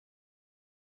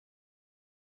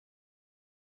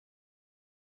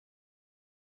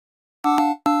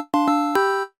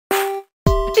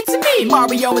It's me,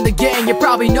 Mario and the gang. You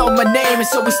probably know my name, and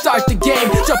so we start the game.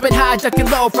 Jumping high, ducking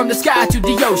low, from the sky to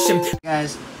the ocean.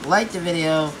 Guys, like the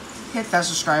video, hit that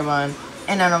subscribe button,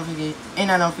 and don't forget hit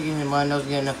the button to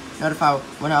get notified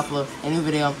when I upload a new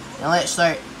video. And let's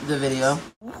start the video.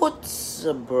 What's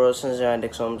up, bro? Since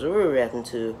Dix Holmes, we're reacting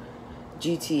to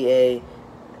GTA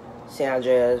San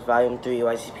Andreas Volume 3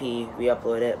 YTP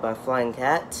Reuploaded by Flying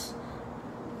Cats.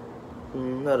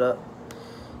 Hold up.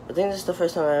 I think this is the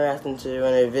first time I'm reacting to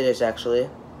one of her videos, actually.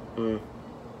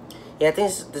 Yeah, I think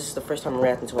this is the first time I'm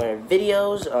reacting to one of her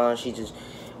videos.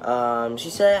 She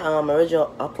said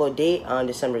original upload date on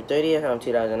December 30th,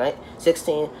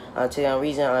 2016. To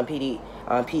reason on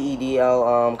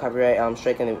PEDL copyright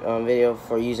striking the video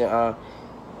for using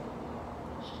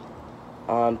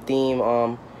theme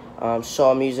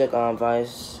Saw music Volume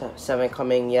 7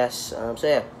 coming. Yes. So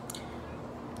yeah.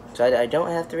 So I don't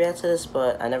have to react to this,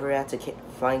 but I never react to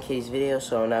Flying Kitty's video,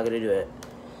 so I'm not gonna do it.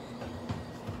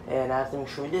 And I have to make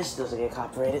sure this doesn't get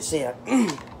copyrighted. So yeah.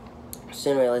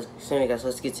 So anyway, guys,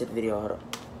 let's get to the video. Hold up.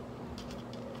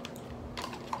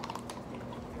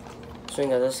 So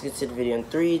guys, let's get to the video in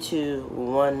 3, 2,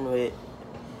 1. Wait.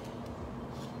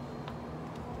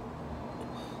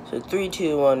 So 3,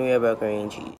 2, 1. We have macaroni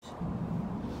and cheese.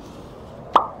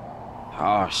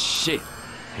 Oh shit!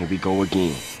 Here we go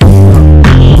again.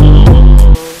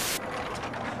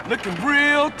 Looking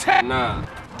real nah.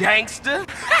 Gangster.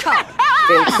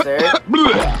 Gangster.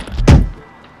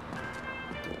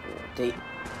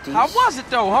 How was it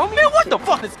though, homie? Man, what the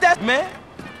fuck is that, man?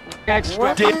 What is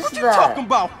What you that? talking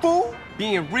about, fool?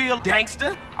 Being real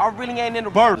gangster? I really ain't into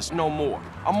murders no more.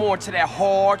 I'm more into that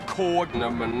hardcore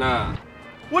number 9.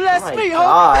 Well, that's me,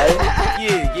 homie.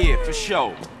 Yeah, for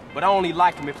sure. But I only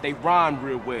like them if they rhyme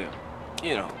real well.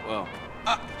 You know, well.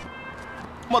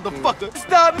 Motherfucker,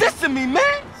 stop dissing me,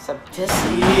 man! Stop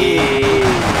dissing me?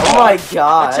 Yeah. Oh my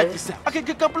god. Check this out. I can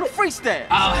get a couple of freestyles.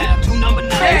 I'll have 2 number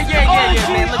 9s. Yeah,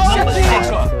 man. Look, shut the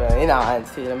fuck up. You know, I'm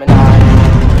feeling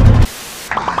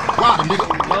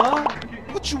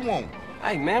What you want?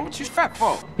 Hey, man, what you strapped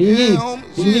for?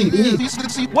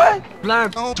 What?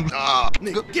 Blind.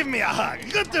 Nigga, give me a hug.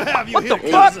 Good to have you What here. the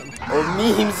fuck? Or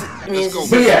memes go.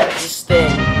 just stay.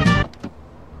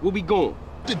 Where we going?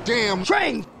 The damn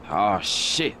train. Oh,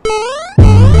 shit.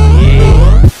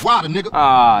 Why the nigga?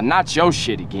 Not your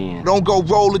shit again. Don't go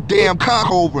roll a damn cock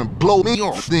over and blow me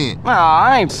off then. Nah,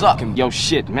 I ain't sucking your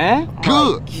shit, man.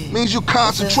 Good. Means you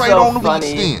concentrate so on the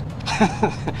funny. weeks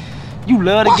then. You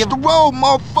love to Watch give the road,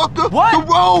 motherfucker. What? The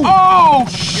road. Oh,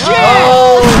 shit!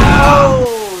 Oh,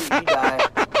 no! You died.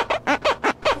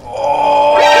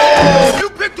 You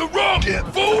picked the wrong kid,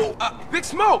 fool! Big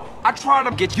Smoke, I tried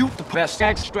to get you the best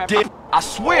extra dip. I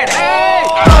swear to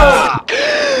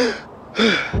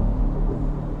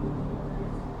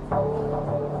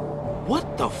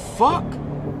What the fuck?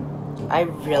 I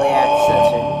really had to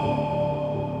censor.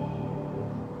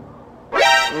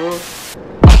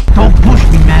 Don't push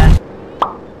me, man.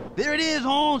 There it is,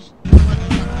 Holmes.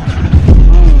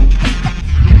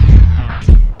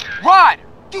 Ryder,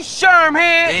 you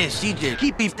Shermhead! Hey, CJ,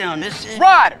 keep beef down this shit.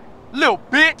 Ryder, little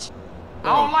bitch! I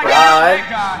don't like that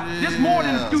guy. This more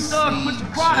than a few thugs with your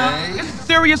product. It's a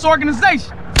serious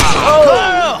organization.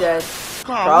 Oh, he's dead.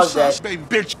 Carl's dead. baby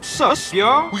bitch. Sus,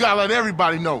 yo. We gotta let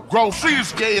everybody know. Grove Street is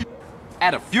scared.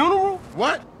 At a funeral?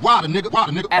 What? Why the nigga? Why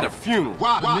the nigga? At a funeral.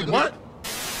 Why the nigga? What?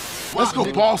 Let's go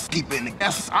boss keep in the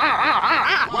gas.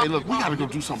 Hey, look, we gotta go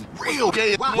do something real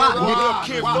gay. Why the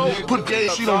nigga? Put gay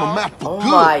shit on the map for Oh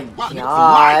good. my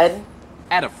god.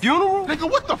 At a funeral? Nigga,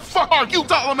 what the fuck are you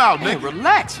talking about, Man, nigga?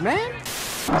 relax, man.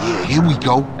 Yeah, here we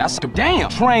go. That's a damn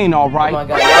train, all Oh right. my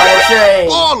god. Ride train.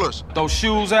 Ballers. Throw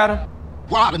shoes at her.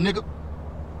 Why the nigga?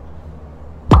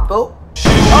 Oh.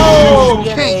 Oh, you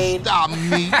grenade. can't stop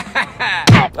me.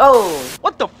 Oh.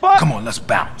 What the fuck? Come on, let's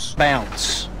bounce.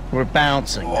 Bounce. We're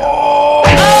bouncing. Oh.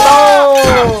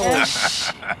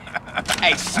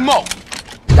 Hey, Smoke.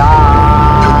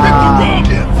 Die.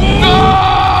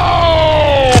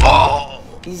 No!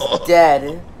 He's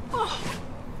dead.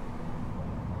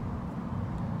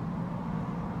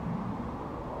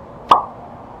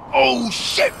 Oh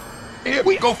shit! Here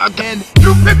we go again.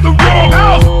 You picked the wrong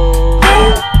house.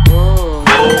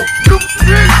 You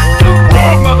picked the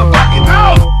wrong motherfucking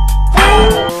house.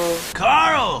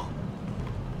 Carl!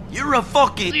 You're a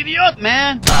fucking idiot,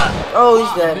 man. Oh,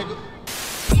 he's dead.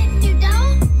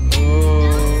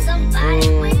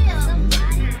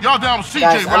 Y'all down with CJ,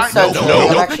 Guys, I'm right? so No.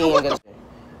 I'm actually gonna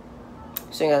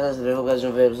so guys, that's the video. Hope you guys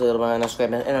enjoyed this little bit. And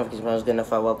subscribe. And if you guys good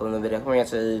enough, I'll upload the video. Come here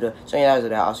to the video. So yeah, that was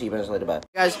it. I'll see you guys later. Bye.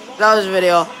 Guys, that was the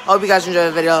video. Hope you guys enjoyed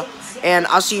the video. And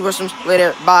I'll see you guys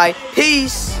later. Bye.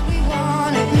 Peace.